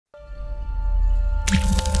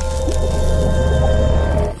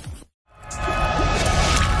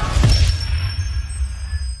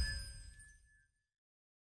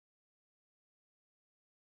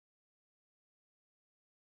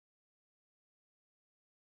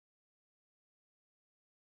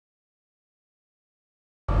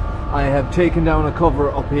I have taken down a cover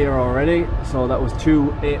up here already, so that was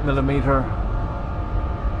two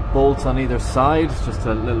 8mm bolts on either side, just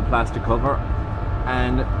a little plastic cover.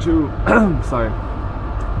 And to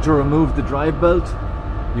to remove the drive belt,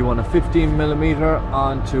 you want a 15mm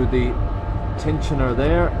onto the tensioner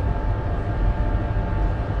there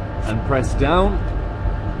and press down,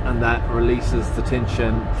 and that releases the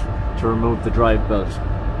tension to remove the drive belt.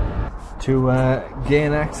 To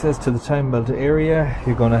gain access to the time belt area,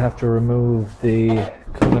 you're going to have to remove the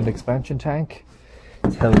coolant expansion tank.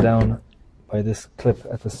 It's held down by this clip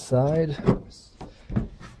at the side.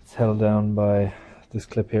 It's held down by this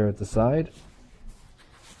clip here at the side.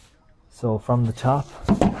 So from the top,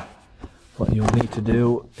 what you'll need to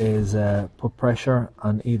do is put pressure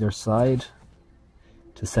on either side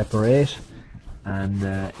to separate, and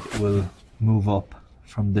it will move up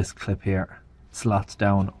from this clip here. Slots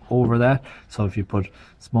down over that. So if you put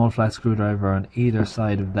small flat screwdriver on either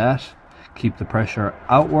side of that, keep the pressure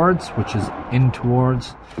outwards, which is in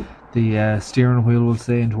towards the steering wheel, will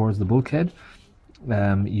say, in towards the bulkhead,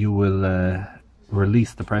 you will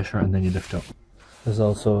release the pressure and then you lift up. There's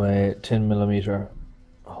also a 10mm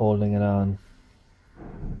holding it on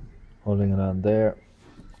there,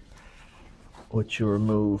 which you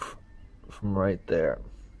remove from right there.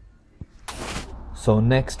 So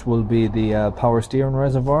next will be the power steering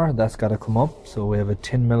reservoir. That's got to come up. So we have a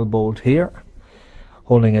 10mm bolt here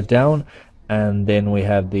holding it down, and then we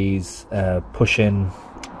have these push-in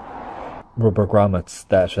rubber grommets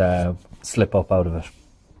that slip up out of it.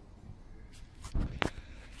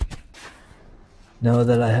 Now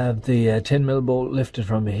that I have the 10mm bolt lifted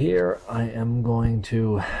from here, I am going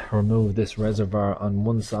to remove this reservoir on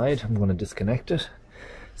one side. I'm going to disconnect it.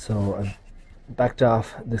 So I've backed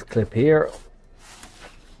off this clip here,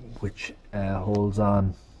 which holds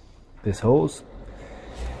on this hose.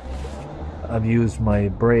 I've used my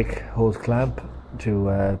brake hose clamp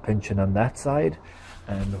to pinch it on that side,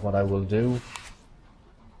 and what I will do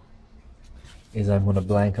is I'm going to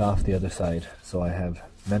blank off the other side. So I have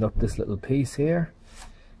met up this little piece here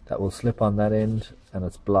that will slip on that end, and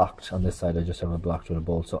it's blocked on this side. I just have it blocked with a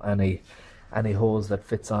bolt. So any hose that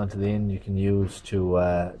fits onto the end you can use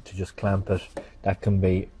to just clamp it. That can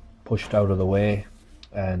be pushed out of the way,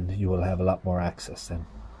 and you will have a lot more access then.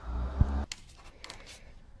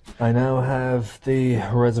 I now have the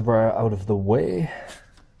reservoir out of the way.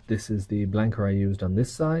 This is the blanker I used on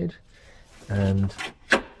this side, and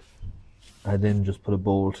I then just put a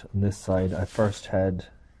bolt on this side. I first had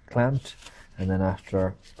clamped, and then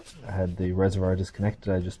after I had the reservoir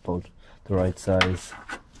disconnected, I just put the right size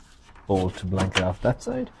bolt to blanket off that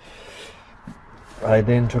side. I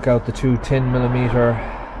then took out the two 10mm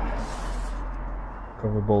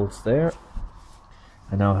cover bolts there.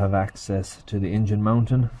 I now have access to the engine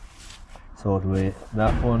mounting, so it'll be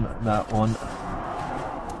that one,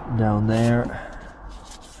 down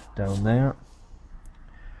there,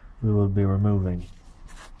 we will be removing.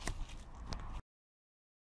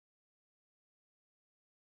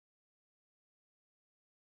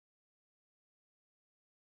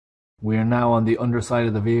 We are now on the underside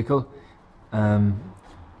of the vehicle.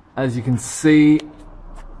 As you can see,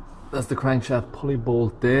 that's the crankshaft pulley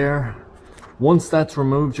bolt there. Once that's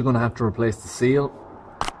removed, you're going to have to replace the seal.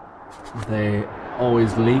 They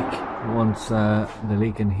always leak once they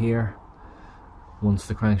leak in here. Once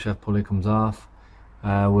the crankshaft pulley comes off,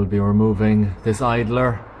 we'll be removing this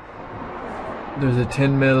idler. There's a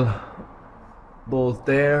 10mm bolt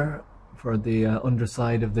there for the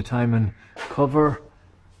underside of the timing cover,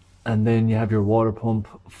 and then you have your water pump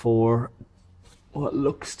for what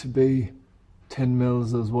looks to be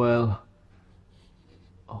 10mm as well,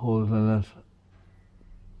 holding it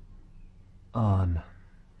on.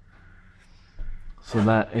 So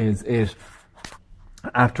that is it.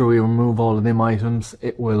 After we remove all of them items,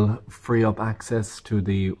 it will free up access to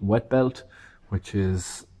the wet belt, which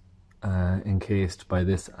is encased by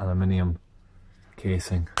this aluminium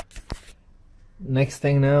casing. Next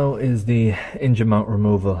thing now is the engine mount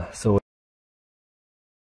removal. So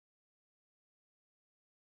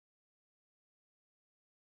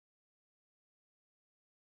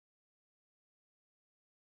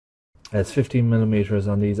it's 15mm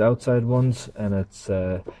on these outside ones, and it's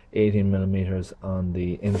 18mm on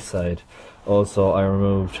the inside. Also, I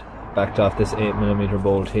backed off this 8mm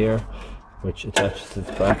bolt here, which attaches to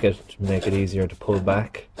the bracket to make it easier to pull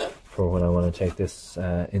back for when I want to take this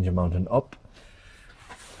engine mounting up.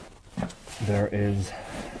 There is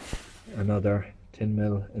another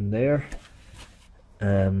 10mm in there.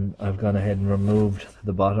 I've gone ahead and removed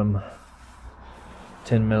the bottom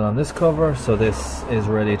 10mm on this cover, so this is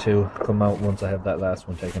ready to come out once I have that last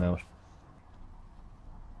one taken out.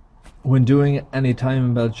 When doing any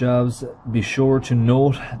timing belt jobs, be sure to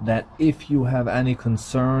note that if you have any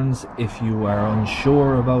concerns, if you are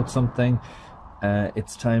unsure about something,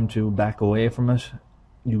 it's time to back away from it.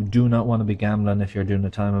 You do not want to be gambling if you're doing a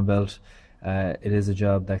timing belt. It is a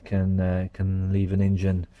job that can leave an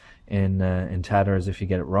engine in tatters if you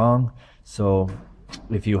get it wrong. So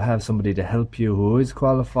if you have somebody to help you who is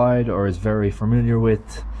qualified or is very familiar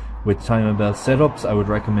with timing belt setups, I would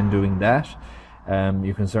recommend doing that.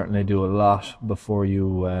 You can certainly do a lot before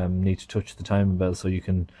you need to touch the timing belt, so you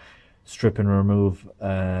can strip and remove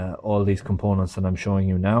all these components that I'm showing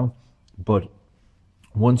you now. But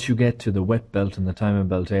once you get to the wet belt and the timing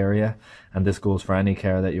belt area, and this goes for any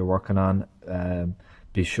car that you're working on,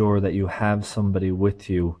 be sure that you have somebody with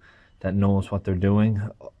you that knows what they're doing,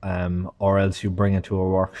 or else you bring it to a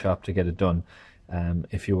workshop to get it done.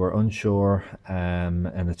 If you are unsure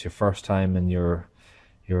and it's your first time and you're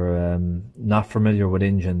not familiar with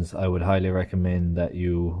engines, I would highly recommend that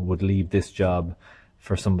you would leave this job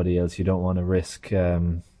for somebody else. You don't want to risk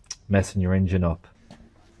messing your engine up.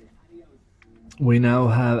 We now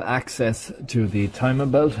have access to the timing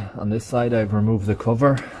belt. On this side I've removed the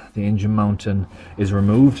cover. The engine mounting is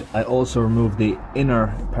removed. I also removed the inner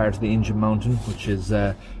part of the engine mounting, which is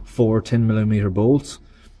 4 10mm bolts.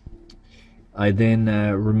 I then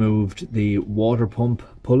removed the water pump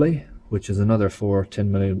pulley, which is another 4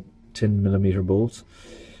 10mm bolts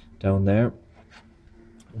down there.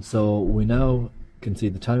 So we now can see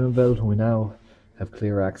the timing belt. We now have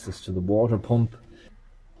clear access to the water pump.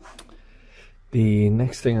 The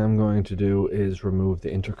next thing I'm going to do is remove the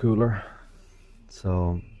intercooler.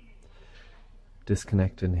 So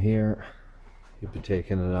disconnecting here, you'll be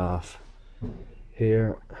taking it off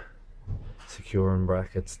here, securing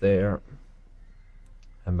brackets there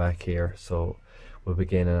and back here. So we'll be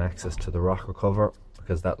gaining access to the rocker cover,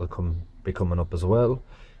 because that will be coming up as well.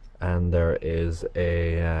 And there is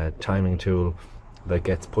a timing tool that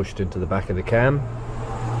gets pushed into the back of the cam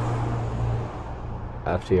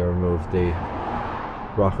after you remove the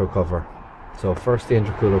rocker cover. So first the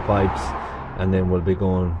intercooler pipes, and then we'll be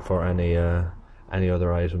going for any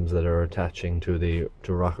other items that are attaching to the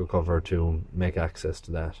rocker cover to make access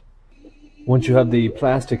to that. Once you have the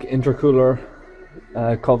plastic intercooler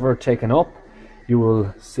cover taken up, you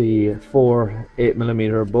will see 4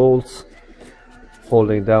 8mm bolts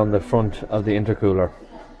holding down the front of the intercooler.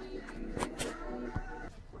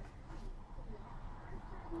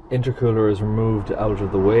 Intercooler is removed out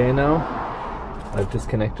of the way now. I've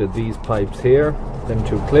disconnected these pipes here, them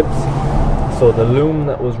 2 clips. So the loom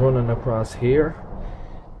that was running across here,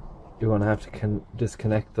 you're going to have to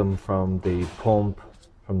disconnect them from the pump,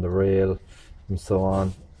 from the rail, and so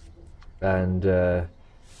on, and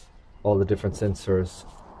all the different sensors.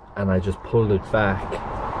 And I just pulled it back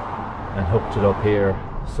and hooked it up here,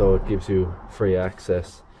 so it gives you free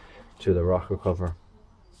access to the rocker cover.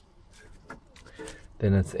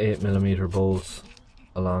 Then it's 8mm bolts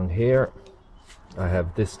along here. I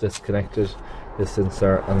have this disconnected, this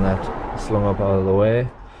insert and that slung up out of the way,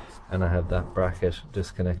 and I have that bracket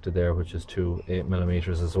disconnected there, which is 2 8mm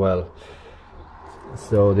as well.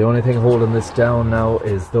 So the only thing holding this down now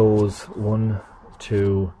is those 1,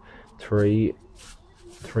 2, 3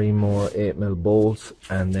 more 8mm bolts,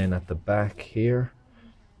 and then at the back here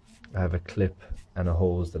I have a clip and a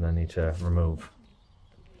hose that I need to remove.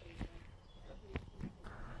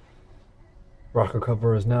 Rocker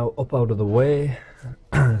cover is now up out of the way.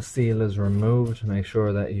 Seal is removed. Make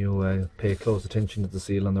sure that you pay close attention to the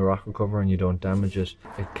seal on the rocker cover and you don't damage it.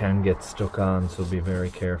 It can get stuck on, so be very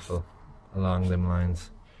careful along them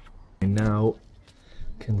lines. We now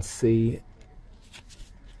can see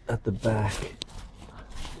at the back,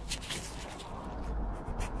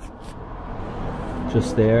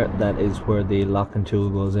 just there, that is where the locking tool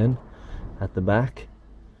goes in, at the back.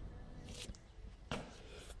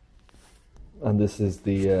 And this is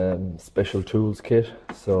the special tools kit,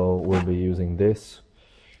 so we'll be using this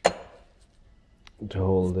to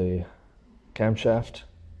hold the camshaft.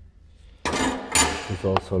 There's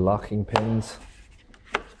also locking pins,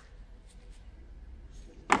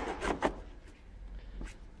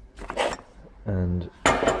 and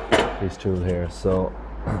this tool here. So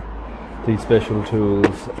these special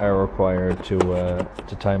tools are required to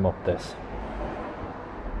time up this.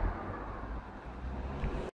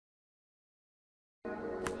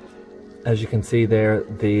 As you can see there,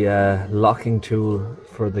 the locking tool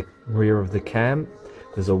for the rear of the cam,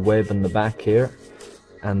 there's a web in the back here,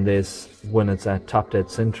 and this, when it's at top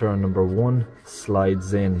dead center on number 1,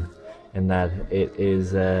 slides in that it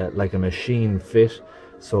is like a machine fit,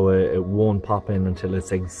 so it won't pop in until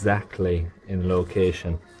it's exactly in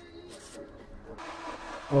location.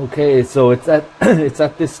 Okay, so it's at it's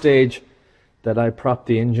at this stage that I propped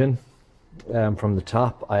the engine from the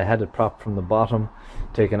top. I had it propped from the bottom,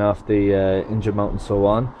 taking off the engine mount and so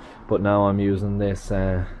on, but now I'm using this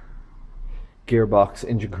gearbox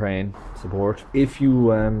engine crane support. If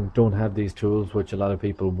you don't have these tools, which a lot of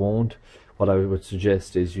people won't, what I would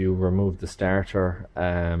suggest is you remove the starter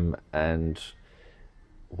and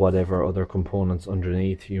whatever other components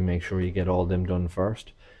underneath. You make sure you get all them done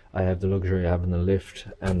first. I have the luxury of having the lift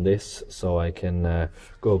and this, so I can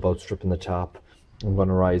go about stripping the top. I'm going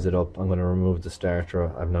to rise it up, I'm going to remove the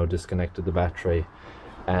starter. I've now disconnected the battery,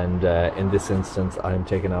 and in this instance I'm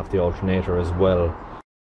taking off the alternator as well.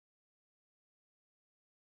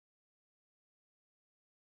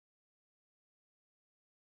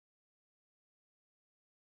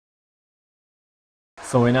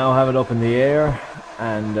 So we now have it up in the air,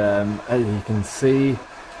 and as you can see,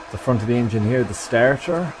 the front of the engine here, the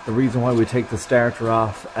starter. The reason why we take the starter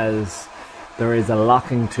off is there is a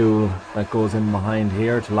locking tool that goes in behind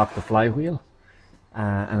here to lock the flywheel,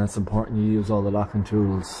 and it's important you use all the locking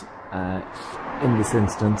tools in this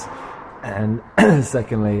instance. And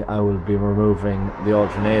secondly, I will be removing the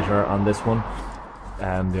alternator on this one.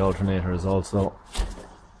 The alternator is also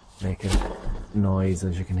making noise,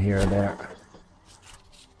 as you can hear there.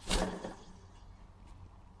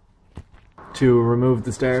 To remove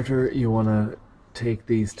the starter, you want to take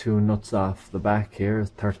these two nuts off the back here,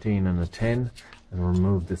 13 and a 10, and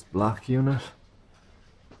remove this block unit.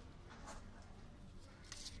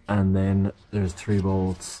 And then there's 3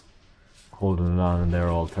 bolts holding it on, and they're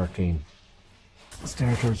all 13. The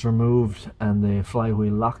starter is removed and the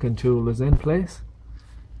flywheel locking tool is in place,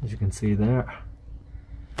 as you can see there.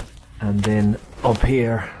 And then up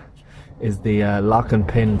here is the locking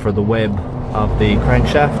pin for the web of the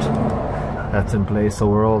crankshaft. That's in place, so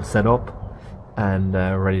we're all set up and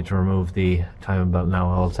ready to remove the timing belt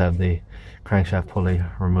now. I also have the crankshaft pulley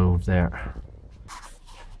removed there.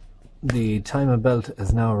 The timing belt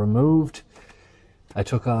is now removed. I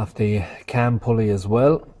took off the cam pulley as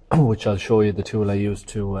well, which I'll show you the tool I used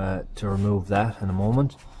to remove that in a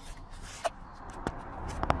moment.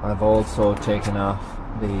 I've also taken off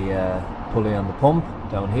the pulley on the pump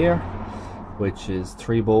down here, which is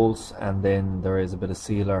 3 bolts, and then there is a bit of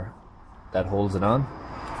sealer that holds it on.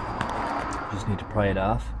 Just need to pry it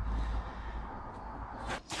off.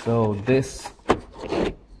 So this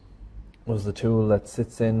was the tool that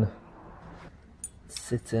sits in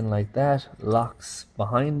like that, locks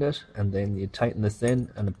behind it, and then you tighten this in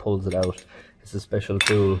and it pulls it out. It's a special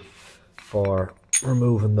tool for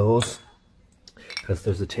removing those, because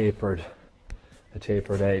there's a tapered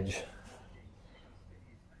edge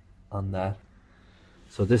on that.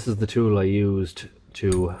 So this is the tool I used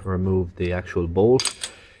to remove the actual bolt.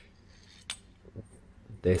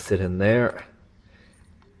 They sit in there,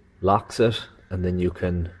 locks it, and then you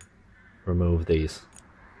can remove these.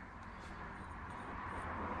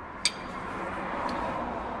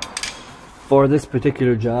 For this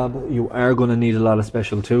particular job, you are going to need a lot of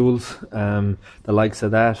special tools. The likes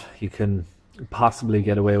of that you can possibly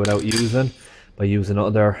get away without using, by using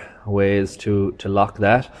other ways to lock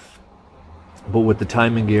that. But with the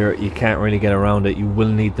timing gear, you can't really get around it. You will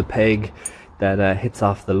need the peg that hits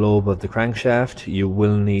off the lobe of the crankshaft. You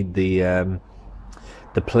will need the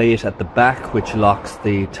plate at the back, which locks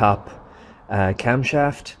the top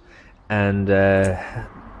camshaft, and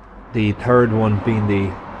the third one being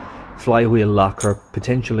the flywheel locker.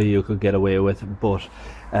 Potentially you could get away with, but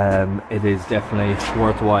it is definitely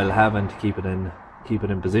worthwhile having to keep it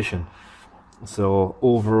in position. So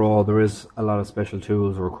overall, there is a lot of special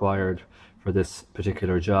tools required for this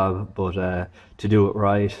particular job, but to do it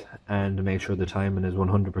right and to make sure the timing is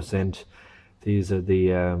 100%, these are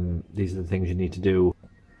the things you need to do.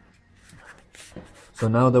 So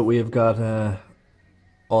now that we have got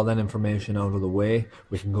all that information out of the way,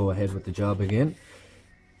 we can go ahead with the job again.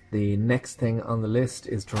 The next thing on the list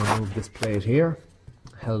is to remove this plate here,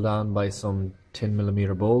 held on by some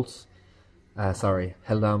 10mm bolts.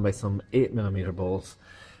 Held on by some 8mm bolts.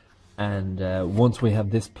 And once we have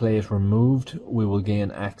this plate removed, we will gain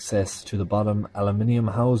access to the bottom aluminium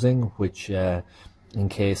housing, which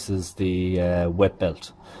encases the wet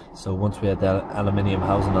belt. So once we have that aluminium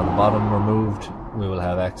housing on the bottom removed, we will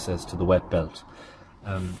have access to the wet belt.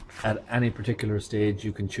 At any particular stage,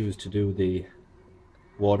 you can choose to do the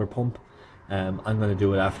water pump. I'm going to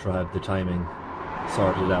do it after I have the timing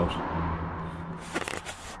sorted out.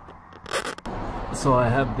 So I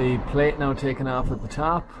have the plate now taken off at the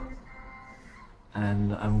top,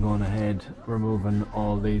 and I'm going ahead removing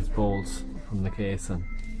all these bolts from the casing.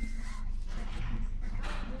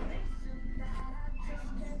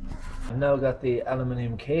 I've now got the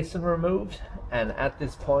aluminium casing removed, and at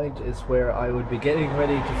this point is where I would be getting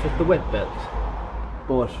ready to fit the wet belt.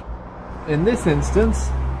 But in this instance,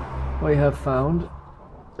 I have found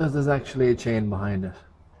that there's actually a chain behind it.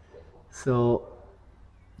 So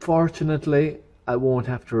fortunately, I won't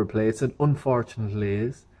have to replace it. Unfortunately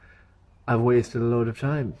is, I've wasted a load of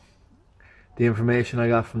time. The information I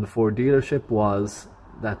got from the Ford dealership was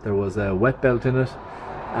that there was a wet belt in it.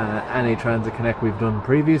 Any Transit Connect we've done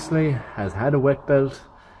previously has had a wet belt,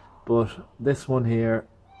 but this one here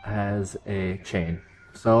has a chain.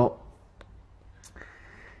 So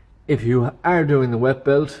if you are doing the wet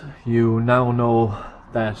belt, you now know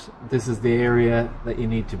that this is the area that you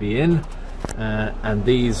need to be in, and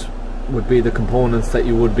these would be the components that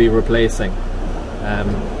you would be replacing.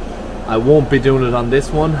 I won't be doing it on this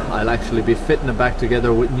one. I'll actually be fitting it back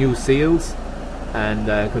together with new seals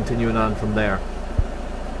and continuing on from there.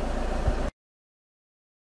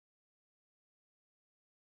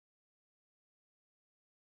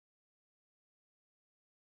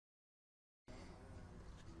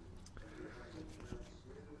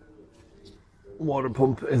 Water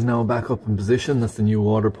pump is now back up in position. That's the new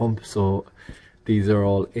water pump. So these are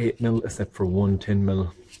all 8mm except for one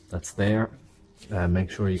 10mm that's there. Make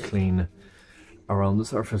sure you clean around the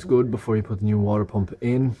surface good before you put the new water pump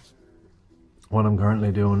in. What I'm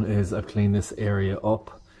currently doing is I've cleaned this area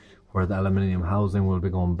up where the aluminium housing will be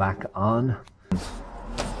going back on.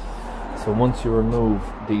 So once you remove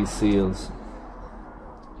these seals,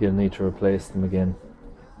 you'll need to replace them again.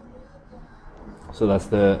 So that's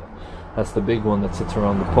the big one that sits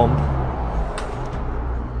around the pump,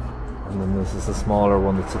 and then this is the smaller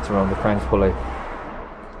one that sits around the crank pulley.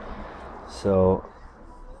 So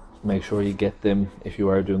make sure you get them if you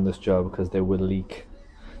are doing this job, because they will leak,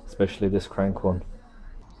 especially this crank one.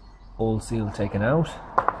 Old seal taken out,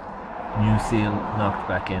 new seal knocked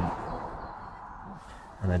back in,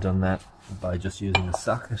 and I've done that by just using a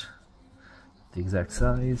socket the exact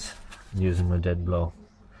size and using my dead blow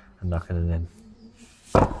and knocking it in.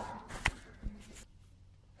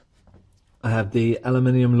 I have the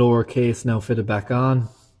aluminium lower case now fitted back on,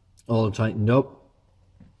 all tightened up.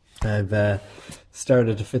 I've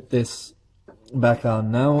started to fit this back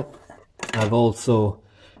on now. I've also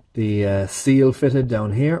the seal fitted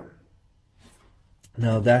down here.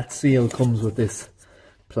 Now that seal comes with this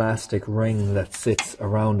plastic ring that sits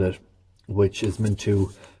around it, which is meant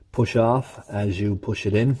to push off as you push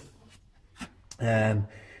it in.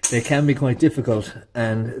 They can be quite difficult,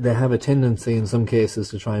 and they have a tendency in some cases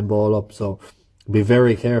to try and ball up, so be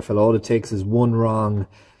very careful. All it takes is one wrong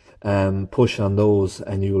push on those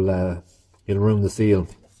and you'll ruin the seal.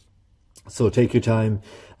 So take your time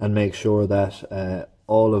and make sure that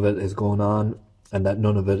all of it is going on and that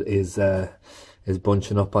none of it is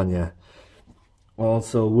bunching up on you.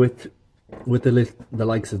 Also with the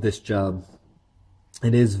likes of this job,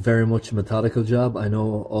 it is very much a methodical job. I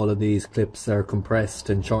know all of these clips are compressed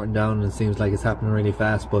and shortened down and it seems like it's happening really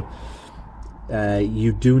fast, but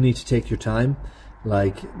you do need to take your time.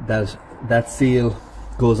 Like that seal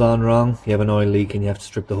goes on wrong, you have an oil leak and you have to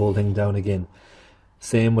strip the whole thing down again.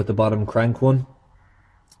 Same with the bottom crank one,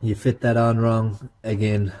 you fit that on wrong,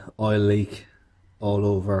 again oil leak all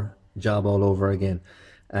over, job all over again.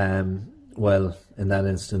 Well, in that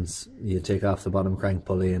instance you take off the bottom crank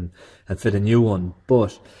pulley and fit a new one.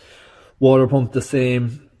 But water pump the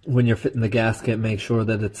same. When you're fitting the gasket, make sure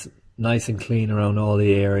that it's nice and clean around all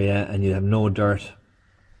the area and you have no dirt.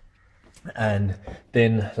 And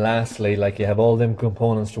then lastly, like, you have all them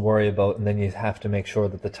components to worry about, and then you have to make sure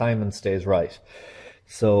that the timing stays right.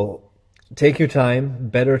 So take your time.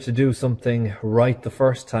 Better to do something right the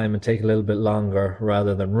first time and take a little bit longer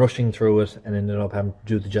rather than rushing through it and ending up having to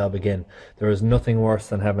do the job again. There is nothing worse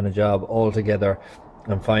than having a job all together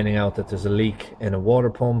and finding out that there's a leak in a water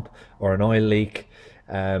pump or an oil leak,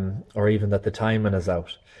 or even that the timing is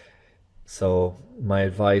out. So my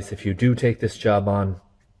advice, if you do take this job on,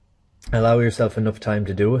 allow yourself enough time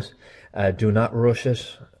to do it. Do not rush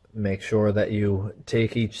it. Make sure that you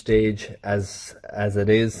take each stage as it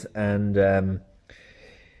is, and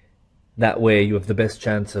that way you have the best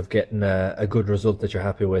chance of getting a good result that you're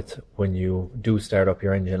happy with when you do start up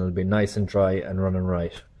your engine. It'll be nice and dry and running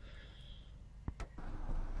right.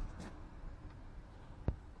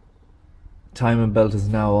 Timing belt is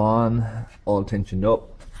now on, all tensioned up.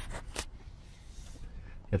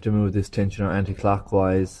 You have to move this tensioner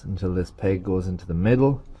anti-clockwise until this peg goes into the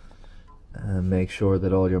middle, and make sure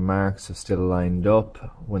that all your marks are still lined up.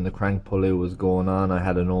 When the crank pulley was going on, I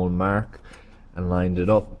had an old mark and lined it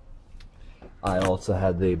up. I also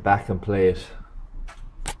had the backing plate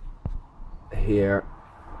here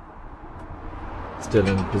still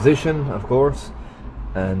in position, of course,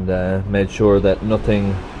 and made sure that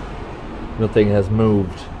nothing has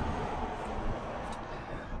moved.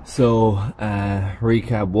 So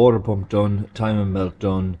recap: water pump done, timing belt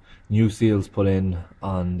done, new seals put in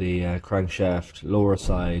on the crankshaft lower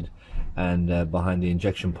side and behind the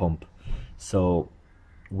injection pump. So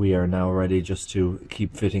we are now ready just to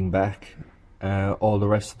keep fitting back all the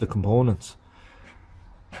rest of the components.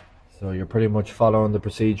 So you're pretty much following the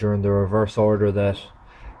procedure in the reverse order that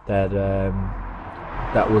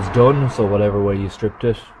was done. So whatever way you stripped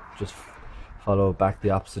it, just follow it back the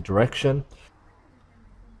opposite direction.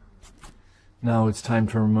 Now it's time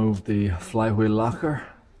to remove the flywheel locker.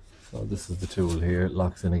 So this is the tool here, it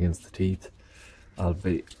locks in against the teeth. I'll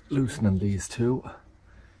be loosening these two,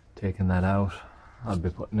 taking that out. I'll be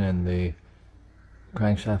putting in the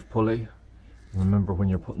crankshaft pulley. Remember, when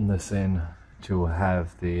you're putting this in, to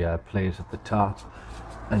have the plate at the top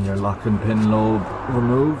and your locking pin lobe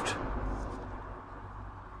removed.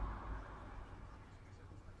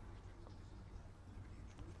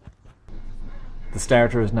 The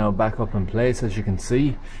starter is now back up in place, as you can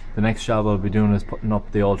see. The next job I'll be doing is putting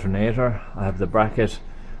up the alternator. I have the bracket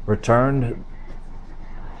returned.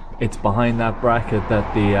 It's behind that bracket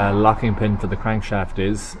that the locking pin for the crankshaft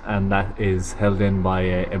is, and that is held in by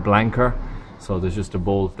a blanker. So there's just a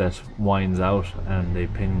bolt that winds out and the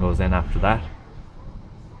pin goes in after that.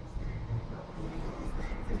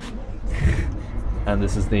 And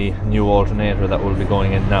this is the new alternator that will be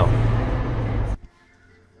going in now.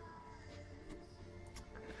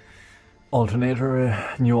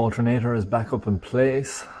 New alternator is back up in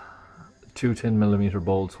place. 2 10mm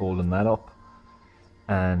bolts holding that up,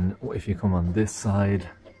 and if you come on this side,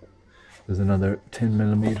 there's another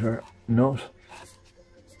 10mm nut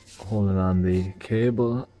holding on the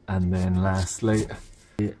cable, and then lastly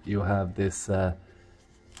you have this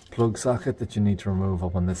plug socket that you need to remove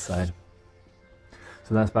up on this side.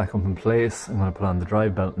 So that's back up in place. I'm going to put on the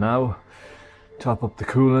drive belt now, top up the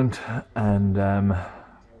coolant, and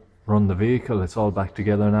run the vehicle. It's all back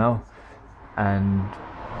together now and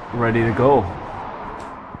ready to go.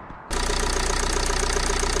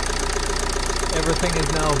 Everything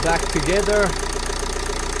is now back together.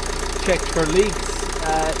 Checked for leaks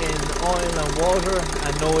in oil and water,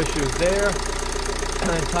 and no issues there.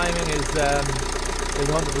 And timing is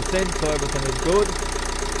 100%, so everything is good.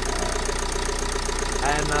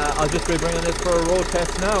 And I'll just be bringing this for a road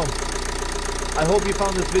test now. I hope you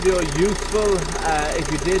found this video useful. If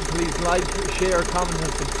you did, please like, share, comment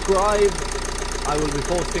and subscribe. I will be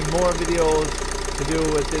posting more videos to do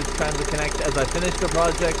with this Transit Connect as I finish the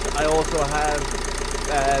project. I also have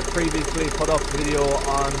previously put up a video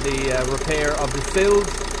on the repair of the sills,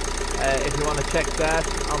 if you want to check that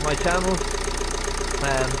on my channel.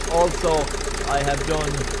 Also, I have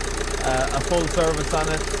done a full service on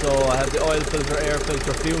it, so I have the oil filter, air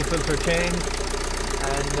filter, fuel filter changed,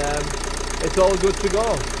 and it's all good to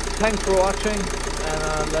go. Thanks for watching,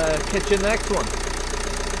 and I'll catch you in the next one.